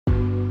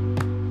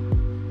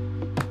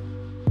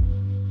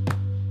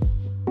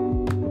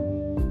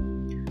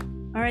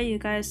Alright, you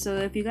guys, so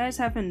if you guys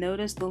haven't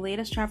noticed, the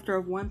latest chapter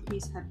of One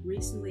Piece had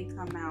recently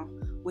come out,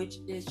 which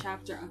is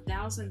chapter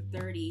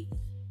 1030,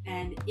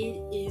 and it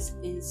is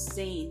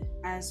insane,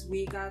 as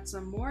we got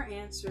some more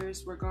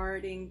answers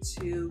regarding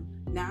to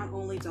not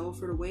only Devil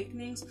Fruit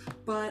Awakenings,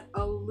 but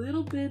a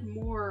little bit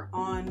more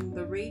on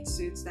the raid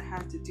suits that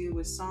have to do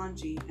with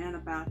Sanji and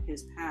about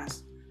his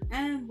past,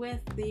 and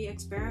with the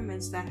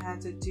experiments that had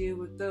to do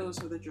with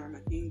those of the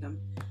German Kingdom.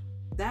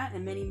 That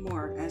and many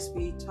more as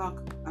we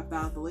talk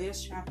about the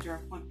latest chapter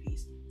of One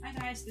Piece. Hi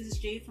guys, this is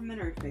Jade from the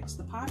Nerd Fix,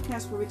 the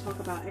podcast where we talk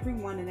about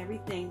everyone and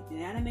everything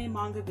in anime,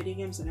 manga, video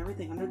games, and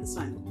everything under the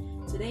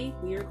sun. Today,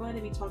 we are going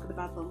to be talking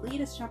about the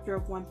latest chapter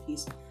of One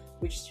Piece,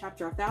 which is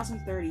chapter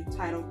 1030,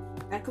 titled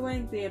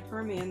Echoing the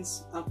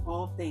Impermanence of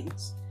All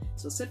Things.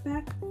 So sit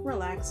back,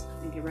 relax,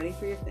 and get ready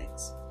for your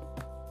fix.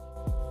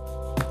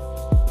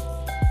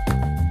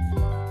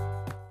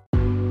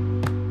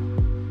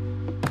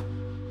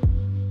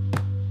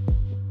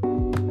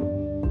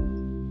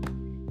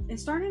 And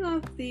starting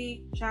off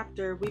the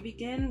chapter, we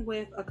begin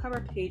with a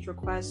cover page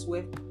request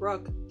with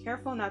Brook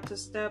careful not to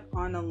step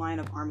on a line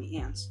of army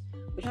ants,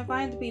 which I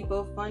find to be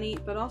both funny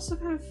but also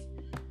kind of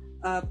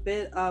a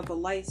bit of a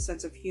light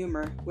sense of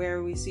humor,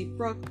 where we see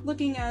Brook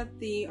looking at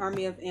the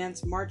army of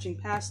ants marching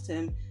past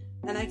him,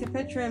 and I can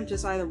picture him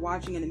just either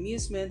watching in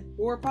amusement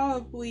or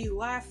probably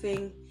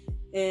laughing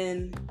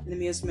in an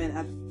amusement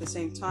at the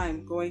same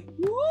time, going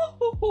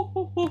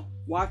woo,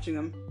 watching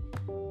him.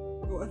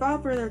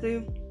 Without further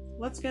ado,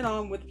 let's get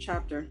on with the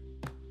chapter.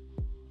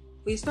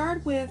 We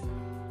start with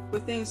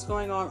things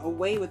going on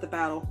away with the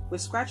battle,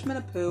 with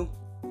Scratchman Apoo,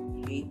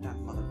 hate that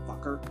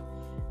motherfucker,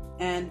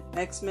 and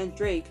X-Men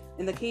Drake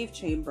in the cave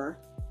chamber,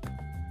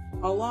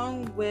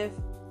 along with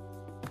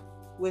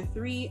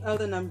three of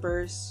the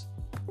numbers,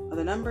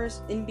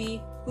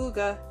 Inbi,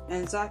 Fuga,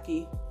 and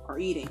Zaki are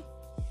eating.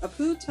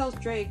 Apoo tells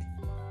Drake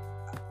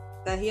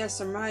that he has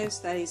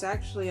surmised that he's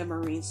actually a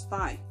Marine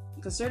spy,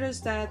 and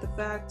considers that the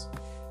fact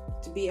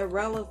to be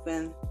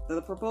irrelevant to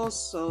the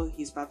proposal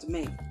he's about to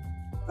make.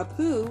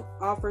 Apoo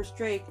offers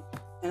Drake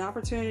an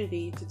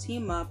opportunity to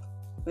team up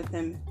with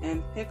him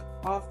and pick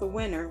off the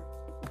winner,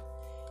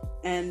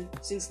 and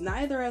since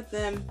neither of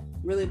them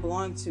really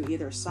belong to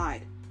either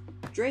side,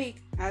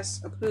 Drake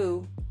asks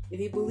Apoo if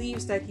he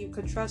believes that he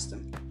could trust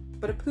him,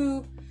 but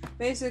Apoo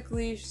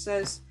basically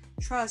says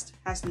trust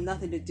has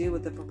nothing to do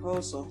with the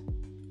proposal,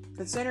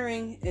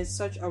 considering it's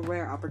such a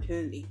rare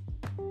opportunity.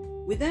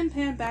 We then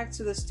pan back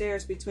to the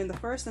stairs between the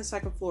first and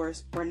second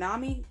floors, where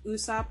Nami,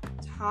 Usopp,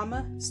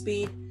 Tama,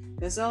 Speed,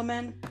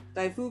 Gazelman,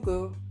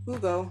 Daifugo,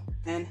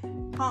 and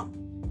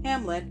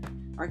Hamlet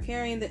are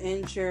carrying the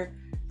injured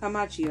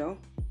Kamachio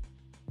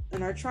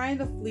and are trying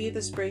to flee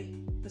the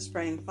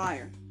spreading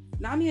fire.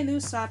 Nami and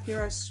Usopp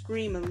hear us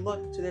scream and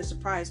look to their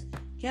surprise,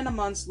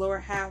 Kinemon's lower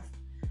half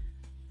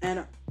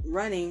and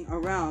running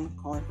around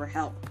calling for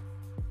help.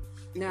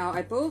 Now,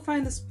 I both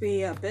find this to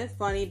be a bit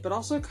funny, but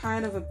also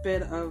kind of a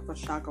bit of a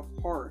shock of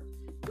horror.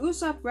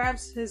 Usopp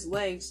grabs his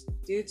legs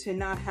due to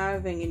not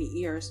having any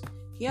ears.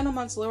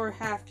 Kinemon's lower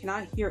half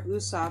cannot hear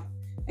Usopp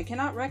and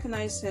cannot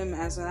recognize him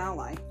as an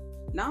ally.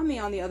 Nami,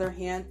 on the other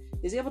hand,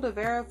 is able to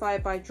verify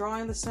by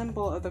drawing the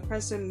symbol of the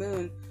crescent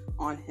moon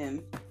on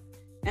him,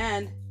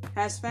 and he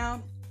has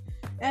found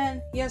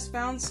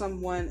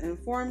someone and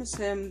informs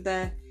him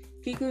that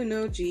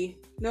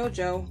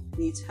Kikunojo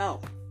needs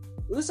help.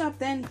 Usopp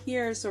then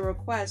hears a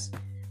request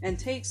and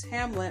takes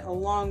Hamlet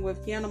along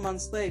with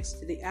Kinemon's legs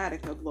to the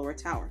attic of the lower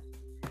tower.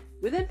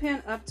 We then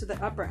pan up to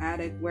the upper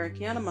attic, where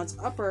Kinemon's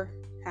upper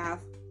half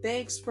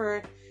begs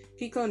for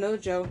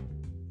Kikunojo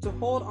to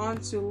hold on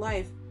to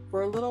life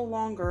for a little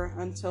longer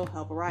until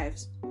help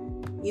arrives.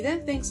 He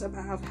then thinks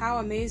about how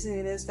amazing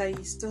it is that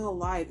he's still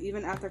alive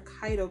even after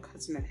Kaido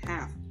cuts him in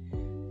half,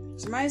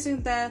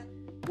 surmising that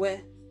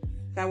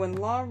when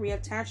Law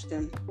reattached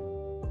him,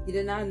 he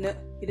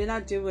did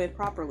not do it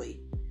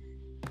properly.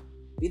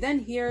 We then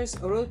hears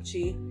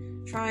Orochi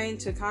trying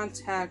to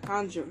contact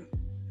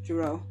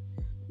Kanjuro,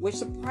 which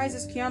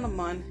surprises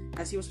Kinemon,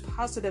 as he was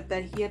positive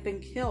that he had been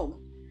killed.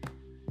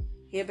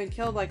 He had been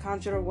killed like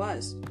Kanjuro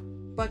was.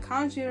 But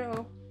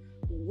Kanjuro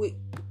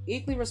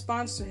weakly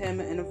responds to him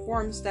and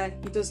informs that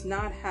he does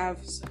not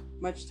have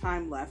much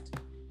time left.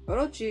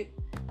 Orochi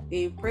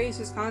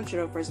praises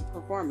Kanjuro for his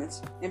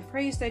performance, and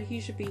prays that he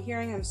should be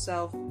hearing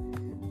himself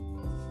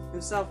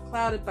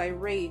clouded by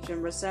rage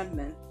and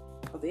resentment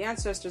of the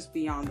ancestors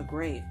beyond the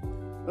grave.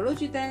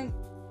 Orochi then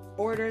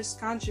orders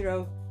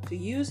Kanjuro to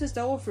use his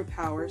Devil Fruit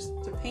powers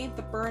to paint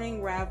the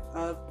burning raft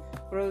of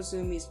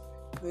Kurozumi's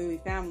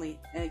family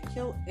and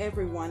kill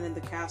everyone in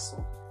the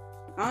castle.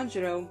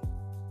 Kanjuro,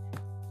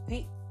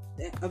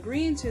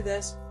 agreeing to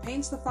this,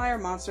 paints the fire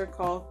monster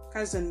called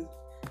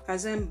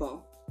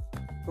Kazembo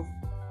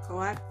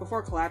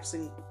before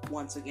collapsing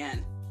once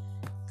again.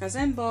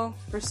 Kazembo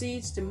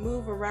proceeds to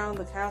move around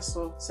the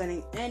castle,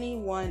 setting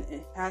anyone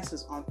it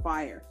passes on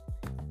fire,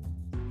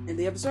 and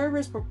the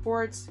observers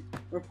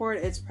report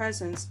its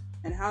presence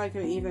and how it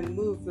can even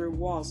move through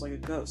walls like a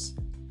ghost.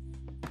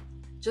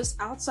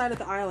 Just outside of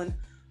the island,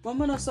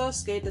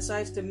 Momonosuke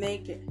decides to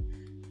make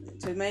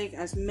to make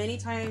as many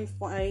tiny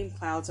flame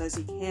clouds as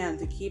he can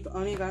to keep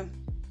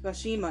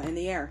Onigashima in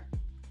the air.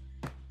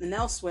 And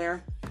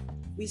elsewhere,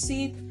 we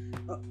see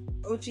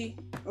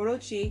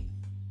Orochi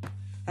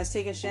has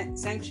taken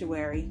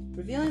sanctuary,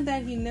 revealing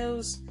that he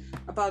knows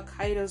about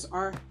Kaido's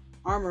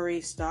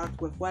armory stocked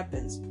with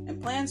weapons,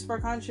 and plans for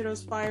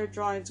Kanshiro's fire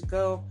drawing to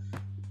go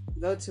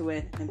to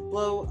it and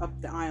blow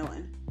up the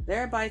island,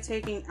 thereby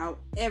taking out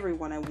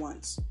everyone at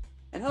once,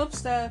 and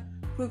hopes that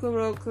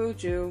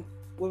Fukurokuju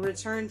will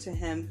return to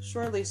him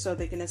shortly so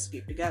they can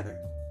escape together.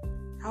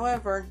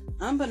 However,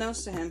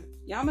 unbeknownst to him,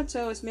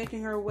 Yamato is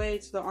making her way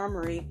to the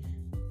armory,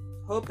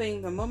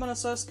 hoping that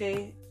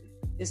Momonosuke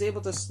is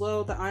able to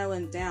slow the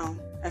island down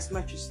as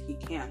much as he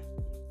can.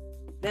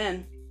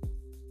 Then,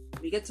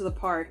 we get to the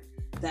part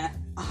that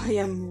I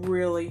am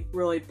really,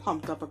 really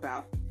pumped up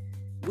about.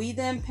 We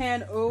then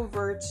pan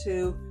over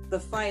to the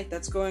fight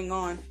that's going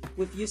on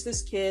with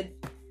Useless Kid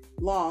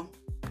Law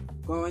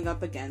going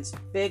up against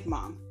Big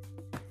Mom.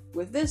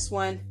 With this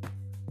one,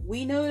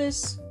 we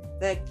notice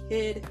that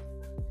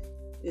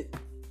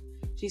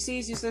she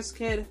sees Useless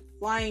Kid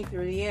flying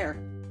through the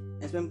air,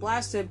 has been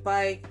blasted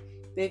by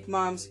Big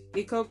Mom's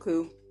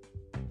Ikoku,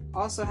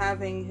 also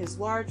having his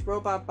large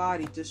robot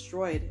body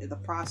destroyed in the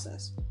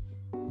process.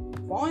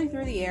 Falling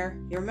through the air,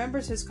 he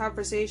remembers his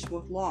conversation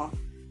with Law,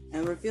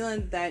 and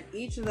revealing that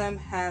each of them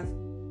have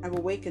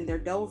awakened their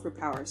devil fruit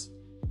powers,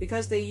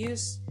 because they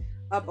use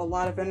up a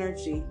lot of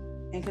energy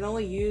and can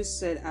only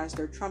use it as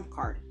their trump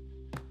card.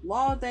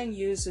 Law then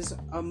uses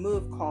a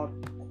move called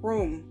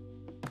Chrome,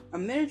 a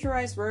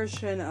miniaturized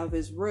version of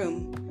his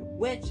room,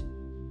 which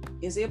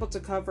is able to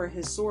cover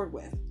his sword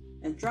with,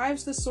 and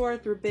drives the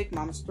sword through Big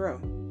Mom's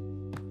throat.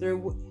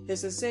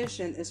 His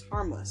decision is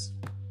harmless.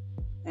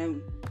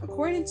 And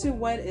according to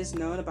what is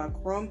known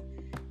about Chrome,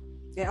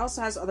 it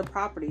also has other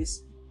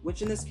properties,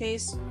 which in this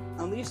case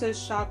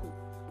unleashes shock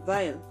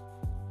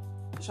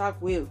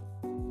wheel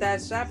that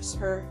zaps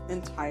her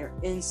entire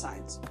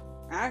insides,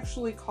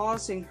 actually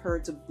causing her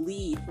to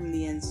bleed from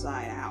the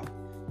inside out,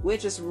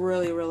 which is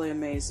really, really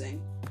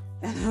amazing.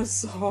 And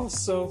it's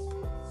also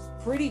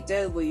pretty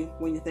deadly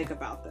when you think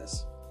about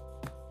this.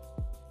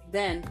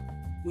 Then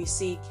we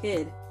see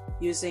Kid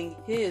using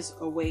his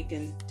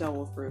awakened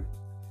devil fruit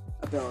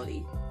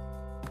ability.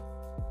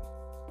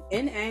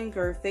 In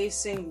anger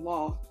facing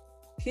Law,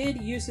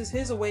 Kid uses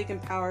his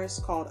awakened powers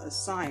called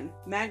Assign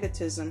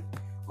Magnetism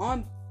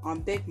on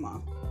Big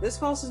Mom. This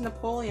causes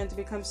Napoleon to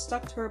become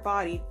stuck to her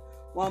body,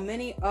 while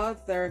many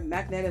other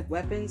magnetic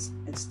weapons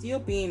and steel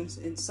beams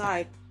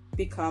inside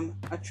become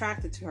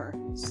attracted to her,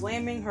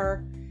 slamming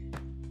her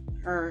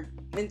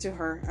into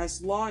her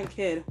as Law and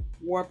Kid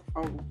warp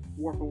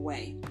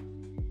away.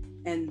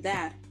 And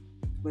that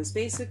was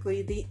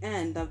basically the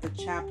end of the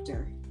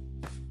chapter.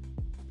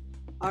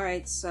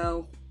 Alright,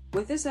 so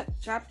with this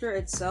chapter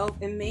itself,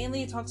 it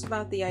mainly talks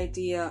about the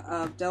idea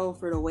of devil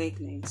fruit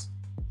awakenings.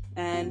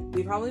 And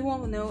we probably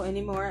won't know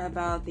any more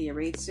about the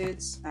raid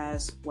suits,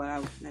 as what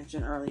I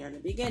mentioned earlier in the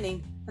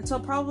beginning, until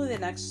probably the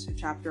next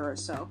chapter or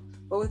so.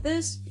 But with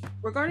this,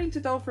 regarding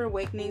to devil fruit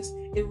awakenings,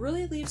 it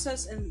really leaves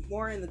us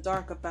more in the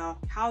dark about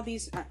how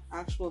these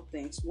actual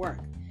things work.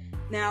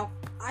 Now,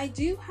 I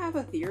do have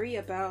a theory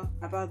about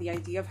the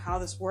idea of how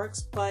this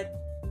works, but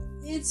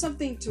it's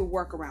something to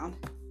work around.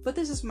 But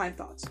this is my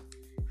thoughts.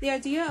 The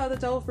idea of the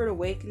devil fruit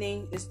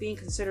awakening is being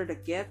considered a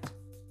gift.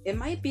 It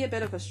might be a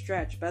bit of a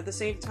stretch, but at the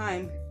same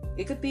time,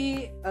 it could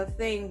be a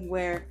thing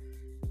where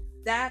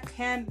that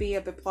can be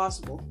a bit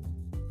plausible.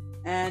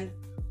 And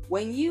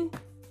when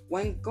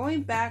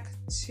going back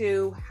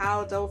to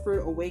how devil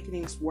fruit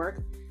awakenings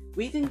work,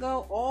 we can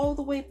go all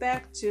the way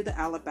back to the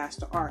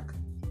Alabasta Arc,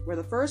 where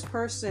the first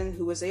person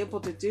who was able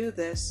to do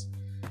this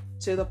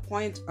to the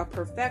point of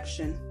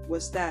perfection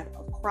was that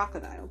of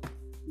Crocodile,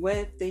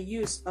 with the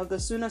use of the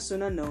Suna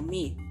Suna no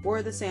Mi,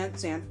 or the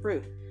sand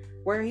fruit,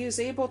 where he was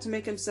able to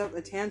make himself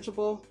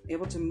intangible,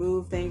 able to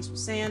move things with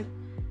sand,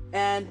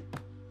 and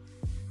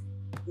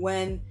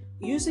when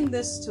using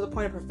this to the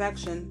point of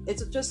perfection,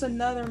 it's just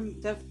another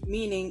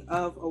meaning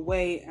of a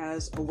way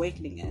as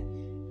awakening it.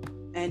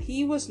 And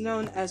he was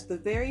known as the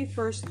very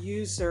first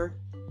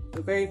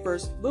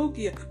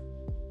Logia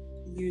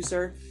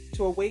user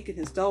to awaken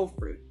his devil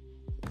fruit.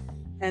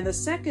 And the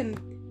second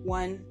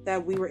one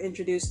that we were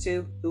introduced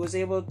to who was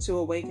able to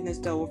awaken his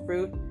devil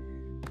fruit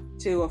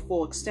to a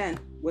full extent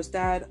was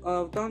that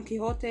of Don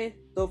Quixote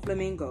do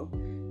Flamingo,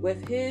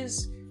 with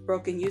his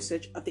broken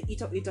usage of the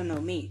Ito Ito no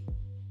Mi.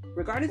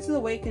 Regarding to the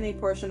awakening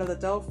portion of the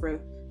devil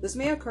fruit, this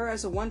may occur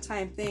as a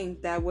one-time thing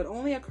that would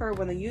only occur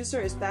when the user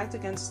is backed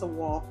against the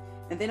wall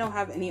and they don't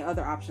have any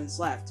other options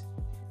left,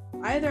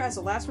 either as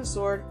a last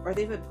resort or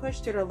they've been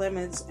pushed to their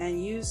limits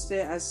and used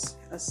it as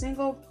a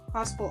single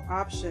possible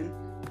option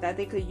that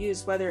they could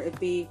use, whether it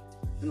be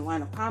in the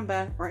line of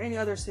combat or any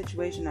other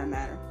situation that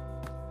matter.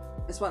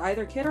 As what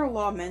either Kid or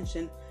Law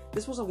mentioned,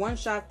 this was a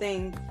one-shot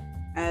thing,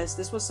 as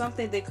this was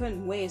something they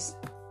couldn't waste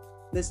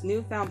this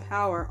newfound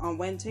power on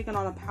when taking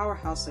on a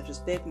powerhouse such as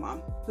Big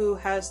Mom, who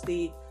has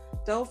the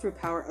devil fruit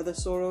power of the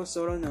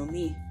Soro no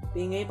Mi,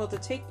 being able to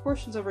take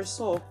portions of her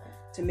soul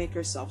to make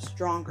herself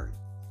stronger.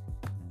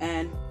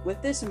 And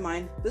with this in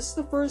mind, this is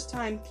the first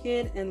time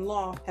Kid and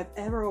Law have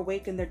ever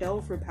awakened their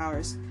devil fruit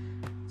powers.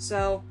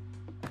 So,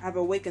 have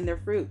awakened their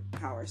fruit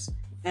powers.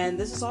 And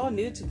this is all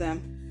new to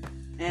them.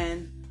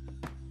 And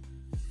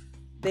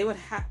they would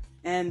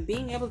and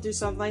being able to do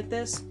something like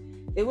this,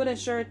 it would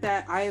ensure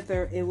that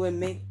either it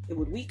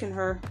would weaken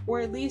her,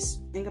 or at least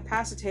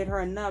incapacitate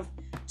her enough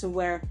to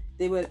where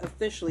they would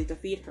officially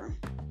defeat her.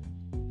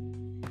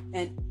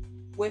 And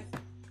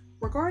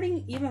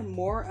regarding even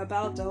more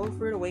about Devil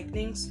Fruit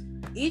Awakenings,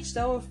 each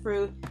Devil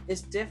Fruit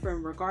is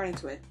different regarding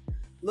to it.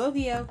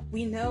 Logia,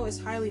 we know, is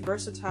highly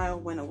versatile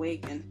when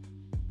awakened.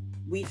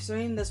 We've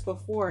seen this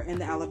before in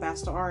the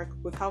Alabasta arc,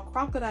 with how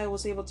Crocodile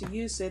was able to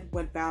use it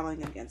when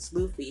battling against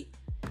Luffy.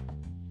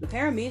 The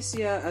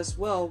Paramecia as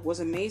well was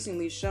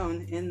amazingly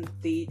shown in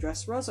the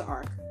Dressrosa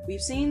arc.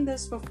 We've seen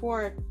this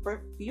before,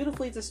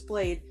 beautifully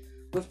displayed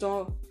with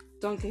Don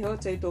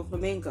Quixote do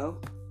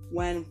Flamengo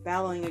when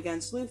battling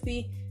against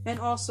Luffy and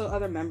also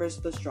other members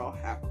of the Straw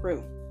Hat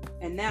crew.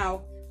 And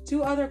now,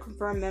 2 other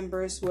confirmed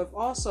members who have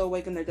also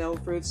awakened their Devil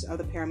Fruits of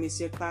the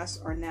Paramecia class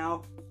are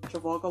now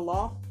Trafalgar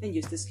Law and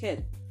Eustace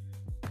Kid.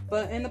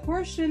 But in the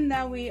portion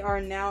that we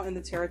are now in the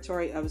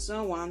territory of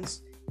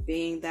Zoans,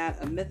 being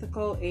that a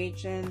mythical,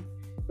 ancient,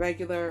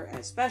 regular,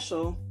 and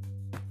special,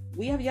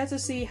 we have yet to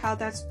see how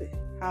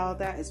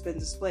that has been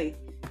displayed,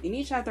 and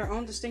each have their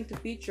own distinctive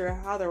feature of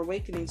how their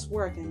awakenings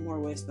work in more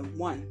ways than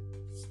one.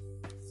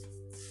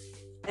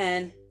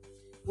 And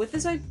with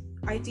this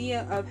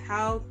idea of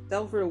how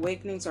Devil Fruit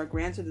Awakenings are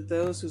granted to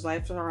those whose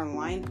lives are on the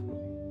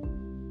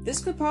line,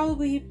 this could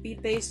probably be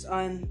based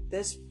on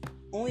this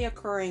only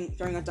occurring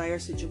during a dire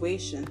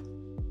situation,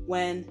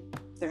 when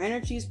their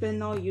energy's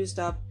been all used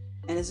up,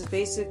 and this is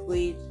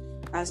basically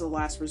as a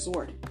last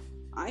resort.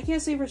 I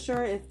can't say for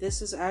sure if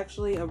this is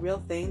actually a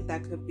real thing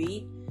that could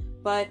be,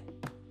 but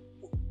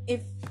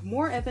if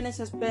more evidence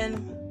has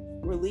been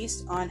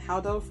released on how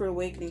Devil Fruit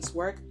Awakenings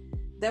work,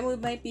 then we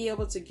might be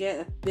able to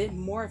get a bit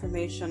more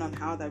information on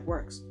how that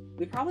works.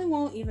 We probably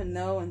won't even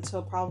know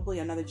until probably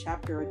another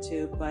chapter or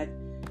 2, but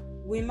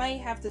we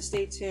might have to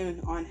stay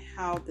tuned on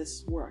how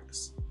this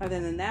works. Other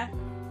than that,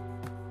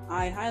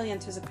 I highly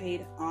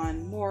anticipate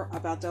on more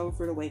about Devil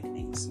Fruit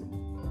Awakenings.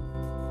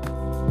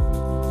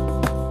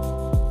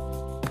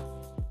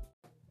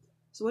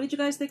 So what did you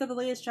guys think of the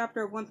latest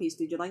chapter of One Piece?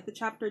 Did you like the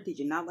chapter? Did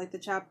you not like the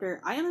chapter?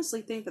 I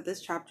honestly think that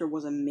this chapter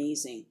was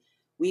amazing.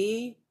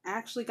 We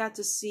actually got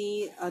to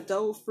see a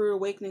Devil Fruit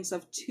Awakenings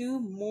of 2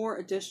 more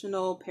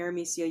additional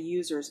Paramecia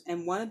users,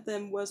 and one of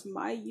them was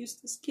my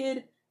Eustace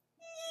Kid.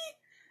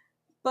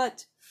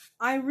 But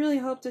I really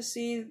hope to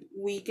see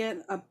we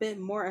get a bit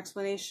more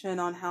explanation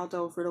on how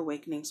Devil Fruit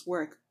Awakenings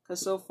work,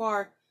 because so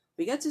far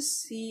we get to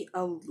see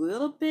a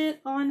little bit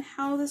on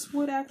how this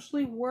would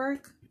actually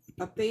work,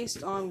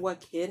 based on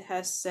what Kid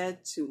has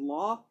said to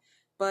Law.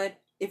 But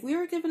if we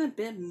were given a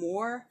bit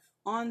more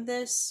on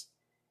this,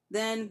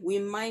 then we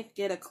might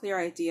get a clear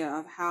idea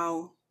of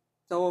how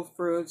Devil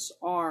Fruits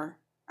are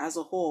as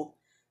a whole,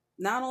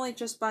 not only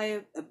just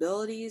by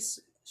abilities,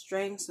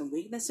 strengths, and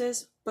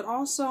weaknesses, but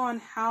also on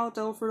how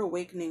Devil Fruit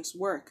Awakenings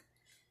work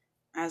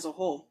as a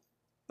whole.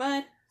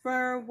 But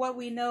for what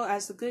we know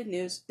as the good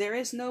news, there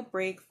is no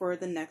break for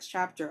the next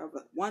chapter of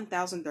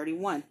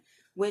 1031,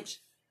 which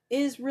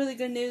is really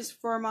good news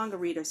for manga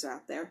readers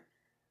out there.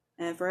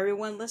 And for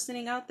everyone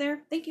listening out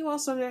there, thank you all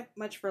so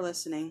much for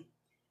listening.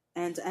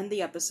 And to end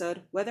the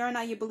episode, whether or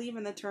not you believe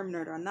in the term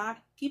nerd or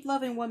not, keep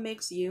loving what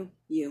makes you,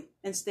 you,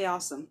 and stay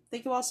awesome.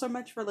 Thank you all so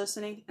much for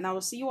listening, and I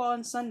will see you all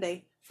on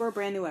Sunday for a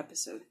brand new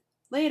episode.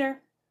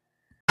 Later!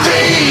 The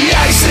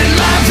ice in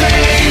my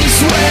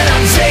veins when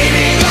I'm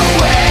fading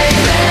away.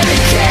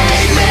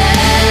 Medicate me,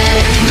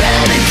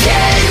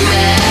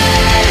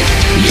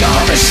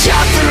 you're a